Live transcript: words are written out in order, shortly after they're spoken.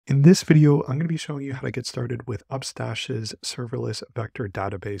In this video, I'm going to be showing you how to get started with Upstash's serverless vector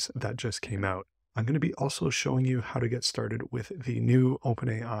database that just came out. I'm going to be also showing you how to get started with the new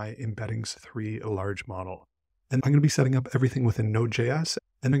OpenAI Embeddings 3 large model. And I'm going to be setting up everything within Node.JS,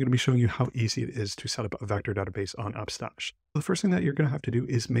 and I'm going to be showing you how easy it is to set up a vector database on Upstash. The first thing that you're going to have to do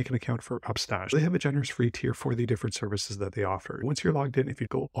is make an account for Upstash. They have a generous free tier for the different services that they offer. Once you're logged in, if you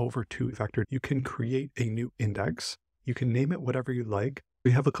go over to Vector, you can create a new index. You can name it whatever you like.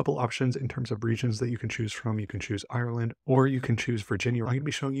 We have a couple options in terms of regions that you can choose from. You can choose Ireland or you can choose Virginia. I'm going to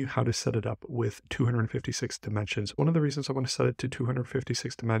be showing you how to set it up with 256 dimensions. One of the reasons I want to set it to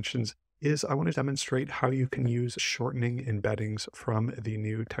 256 dimensions is I want to demonstrate how you can use shortening embeddings from the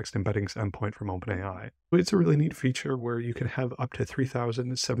new text embeddings endpoint from OpenAI. It's a really neat feature where you can have up to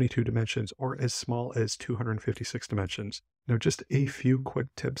 3072 dimensions or as small as 256 dimensions. Now, just a few quick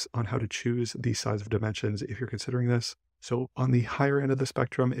tips on how to choose the size of dimensions if you're considering this. So on the higher end of the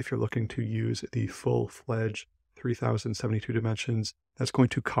spectrum, if you're looking to use the full-fledged 3072 dimensions, that's going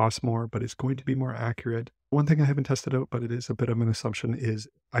to cost more, but it's going to be more accurate. One thing I haven't tested out, but it is a bit of an assumption, is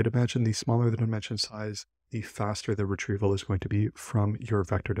I'd imagine the smaller the dimension size, the faster the retrieval is going to be from your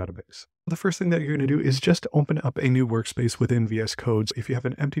vector database. The first thing that you're going to do is just open up a new workspace within VS Code. If you have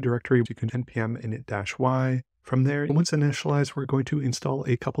an empty directory, you can npm init-y. From there, once initialized, we're going to install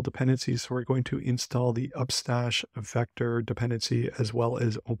a couple dependencies. So we're going to install the Upstash vector dependency as well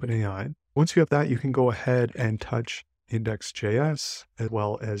as OpenAI. Once you have that, you can go ahead and touch index.js as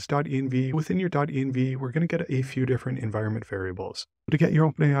well as .env. Within your .env, we're going to get a few different environment variables. To get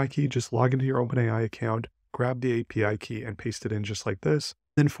your OpenAI key, just log into your OpenAI account, grab the API key and paste it in just like this.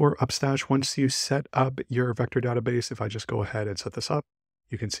 Then for Upstash, once you set up your vector database, if I just go ahead and set this up,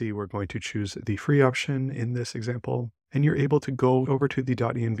 you can see we're going to choose the free option in this example, and you're able to go over to the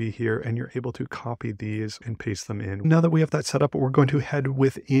 .env here, and you're able to copy these and paste them in. Now that we have that set up, we're going to head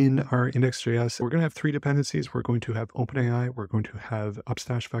within our index.js. We're going to have three dependencies. We're going to have OpenAI, we're going to have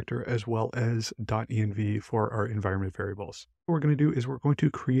Upstash vector, as well as .env for our environment variables. What we're going to do is we're going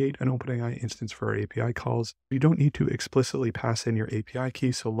to create an OpenAI instance for our API calls. You don't need to explicitly pass in your API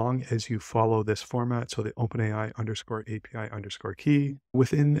key so long as you follow this format. So the OpenAI _API _key.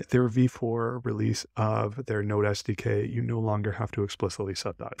 Within their v4 release of their Node SDK, you no longer have to explicitly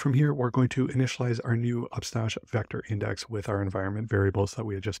set that. From here, we're going to initialize our new Upstash vector index with our environment variables that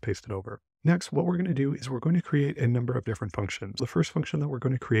we had just pasted over. Next, what we're going to do is we're going to create a number of different functions. The first function that we're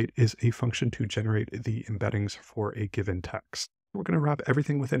going to create is a function to generate the embeddings for a given text. We're going to wrap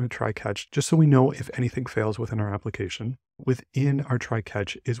everything within a try-catch just so we know if anything fails within our application. Within our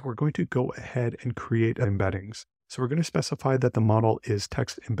try-catch is we're going to go ahead and create embeddings. So we're going to specify that the model is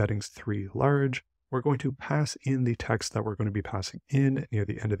text embeddings 3 large. We're going to pass in the text that we're going to be passing in near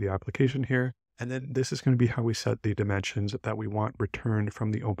the end of the application here. And then this is going to be how we set the dimensions that we want returned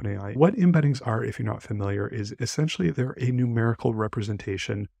from the OpenAI. What embeddings are, if you're not familiar, is essentially they're a numerical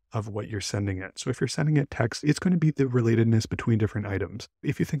representation of what you're sending it. So if you're sending it text, it's going to be the relatedness between different items.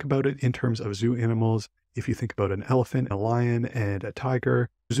 If you think about it in terms of zoo animals, if you think about an elephant, a lion, and a tiger,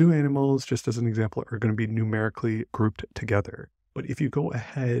 zoo animals, just as an example, are going to be numerically grouped together. But if you go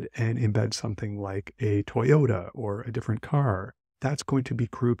ahead and embed something like a Toyota or a different car, that's going to be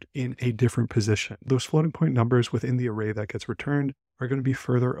grouped in a different position. Those floating point numbers within the array that gets returned are going to be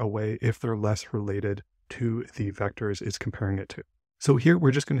further away if they're less related to the vectors it's comparing it to. So here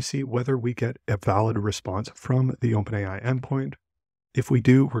we're just going to see whether we get a valid response from the OpenAI endpoint. If we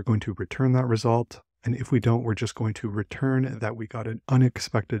do, we're going to return that result. And if we don't, we're just going to return that we got an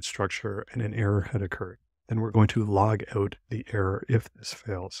unexpected structure and an error had occurred. Then we're going to log out the error if this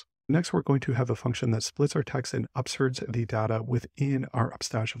fails. Next, we're going to have a function that splits our text and upserts the data within our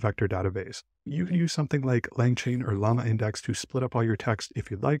Upstash vector database. You can use something like LangChain or Llama Index to split up all your text if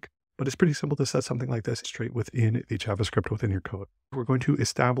you'd like, but it's pretty simple to set something like this straight within the JavaScript within your code. We're going to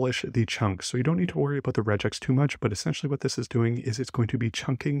establish the chunks. So you don't need to worry about the regex too much, but essentially what this is doing is it's going to be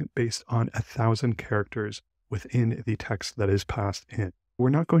chunking based on 1,000 characters within the text that is passed in. We're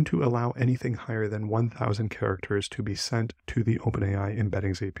not going to allow anything higher than 1,000 characters to be sent to the OpenAI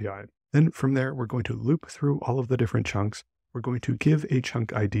Embeddings API. Then from there, we're going to loop through all of the different chunks. We're going to give a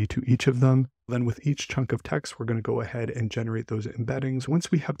chunk ID to each of them. Then with each chunk of text, we're going to go ahead and generate those embeddings.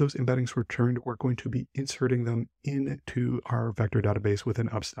 Once we have those embeddings returned, we're going to be inserting them into our vector database within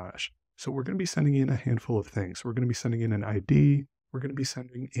Upstash. So we're going to be sending in a handful of things. We're going to be sending in an ID. We're going to be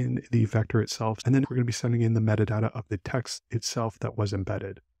sending in the vector itself, and then we're going to be sending in the metadata of the text itself that was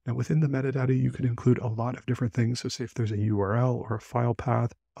embedded. Now within the metadata, you could include a lot of different things. So say if there's a URL or a file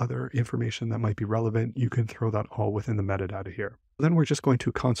path, other information that might be relevant, you can throw that all within the metadata here. Then we're just going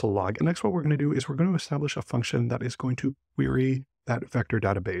to console log. And next, what we're going to do is we're going to establish a function that is going to query that vector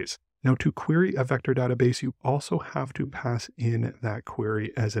database. Now, to query a vector database, you also have to pass in that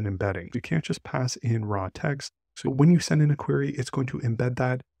query as an embedding. You can't just pass in raw text. So when you send in a query, it's going to embed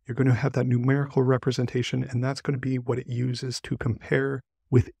that. You're going to have that numerical representation, and that's going to be what it uses to compare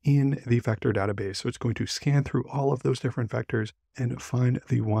within the vector database. So it's going to scan through all of those different vectors and find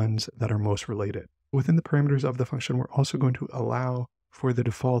the ones that are most related. Within the parameters of the function, we're also going to allow for the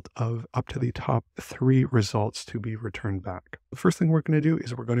default of up to the top 3 results to be returned back. The first thing we're going to do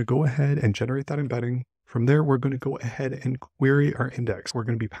is we're going to go ahead and generate that embedding. From there, we're going to go ahead and query our index. We're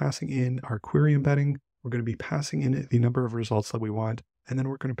going to be passing in our query embedding. We're going to be passing in the number of results that we want. And then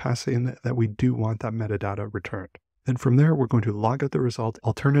we're going to pass in that we do want that metadata returned. Then from there, we're going to log out the result.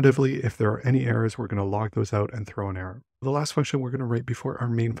 Alternatively, if there are any errors, we're going to log those out and throw an error. The last function we're going to write before our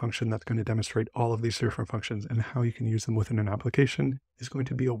main function that's going to demonstrate all of these different functions and how you can use them within an application is going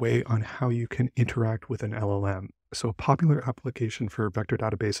to be a way on how you can interact with an LLM. So a popular application for vector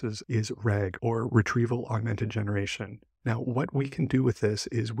databases is RAG, or retrieval augmented generation. Now, what we can do with this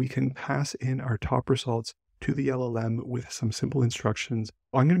is we can pass in our top results to the LLM with some simple instructions.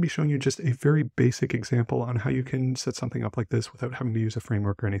 I'm going to be showing you just a very basic example on how you can set something up like this without having to use a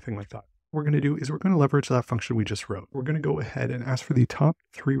framework or anything like that. What we're going to do is we're going to leverage that function we just wrote. We're going to go ahead and ask for the top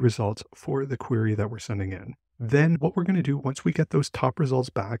 3 results for the query that we're sending in. Then what we're going to do once we get those top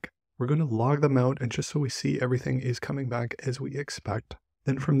results back, we're going to log them out, and just so we see everything is coming back as we expect.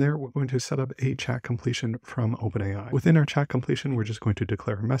 Then from there, we're going to set up a chat completion from OpenAI. Within our chat completion, we're just going to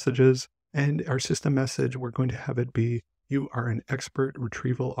declare messages, and our system message, we're going to have it be, you are an expert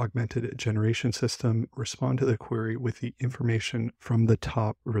retrieval augmented generation system. Respond to the query with the information from the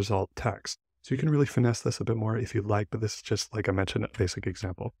top result text. So you can really finesse this a bit more if you'd like, but this is just, like I mentioned, a basic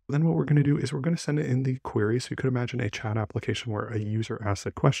example. Then what we're going to do is we're going to send it in the query. So you could imagine a chat application where a user asks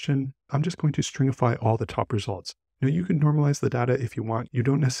a question. I'm just going to stringify all the top results. Now, you can normalize the data if you want. You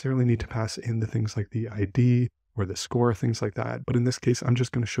don't necessarily need to pass in the things like the ID or the score, things like that. But in this case, I'm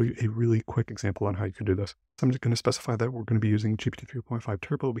just going to show you a really quick example on how you can do this. So I'm just going to specify that we're going to be using GPT-3.5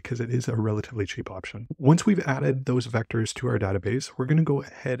 Turbo because it is a relatively cheap option. Once we've added those vectors to our database, we're going to go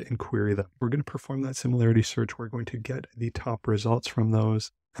ahead and query them. We're going to perform that similarity search. We're going to get the top results from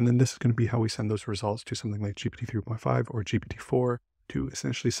those. And then this is going to be how we send those results to something like GPT-3.5 or GPT-4 to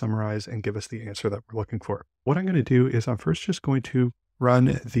essentially summarize and give us the answer that we're looking for. What I'm going to do is I'm first just going to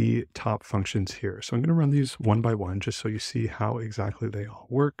run the top functions here. So I'm going to run these one by one just so you see how exactly they all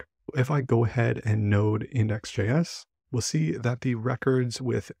work. If I go ahead and node index.js, we'll see that the records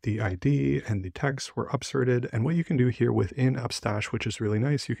with the ID and the text were upserted. And what you can do here within Upstash, which is really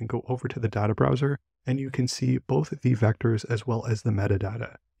nice, you can go over to the data browser and you can see both the vectors as well as the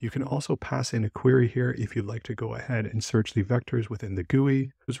metadata. You can also pass in a query here if you'd like to go ahead and search the vectors within the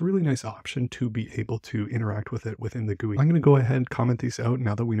GUI. It's a really nice option to be able to interact with it within the GUI. I'm going to go ahead and comment these out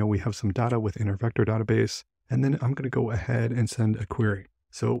now that we know we have some data within our vector database. And then I'm going to go ahead and send a query.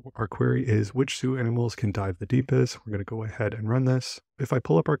 So our query is which zoo animals can dive the deepest. We're going to go ahead and run this. If I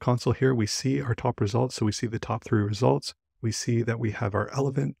pull up our console here, we see our top results. So we see the top 3 results. We see that we have our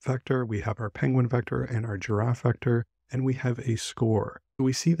elephant vector, we have our penguin vector and our giraffe vector, and we have a score.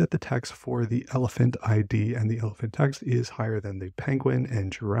 We see that the text for the elephant ID and the elephant text is higher than the penguin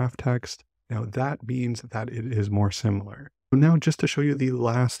and giraffe text. Now that means that it is more similar. So now just to show you the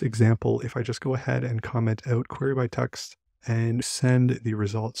last example, if I just go ahead and comment out query by text and send the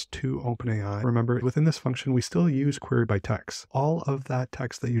results to OpenAI. Remember, within this function, we still use query by text. All of that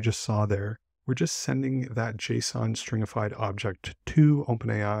text that you just saw there, we're just sending that JSON stringified object to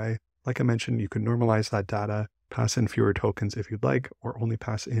OpenAI. Like I mentioned, you can normalize that data, pass in fewer tokens if you'd like, or only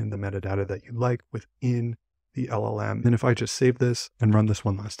pass in the metadata that you'd like within the LLM. And if I just save this and run this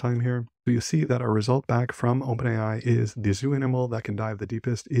one last time here, so you'll see that our result back from OpenAI is the zoo animal that can dive the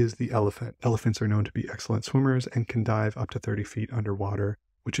deepest is the elephant. Elephants are known to be excellent swimmers and can dive up to 30 feet underwater,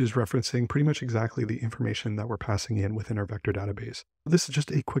 which is referencing pretty much exactly the information that we're passing in within our vector database. This is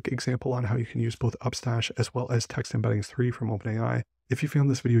just a quick example on how you can use both Upstash as well as Text Embeddings 3 from OpenAI. If you found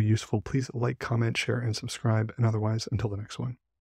this video useful, please like, comment, share, and subscribe. And otherwise, until the next one.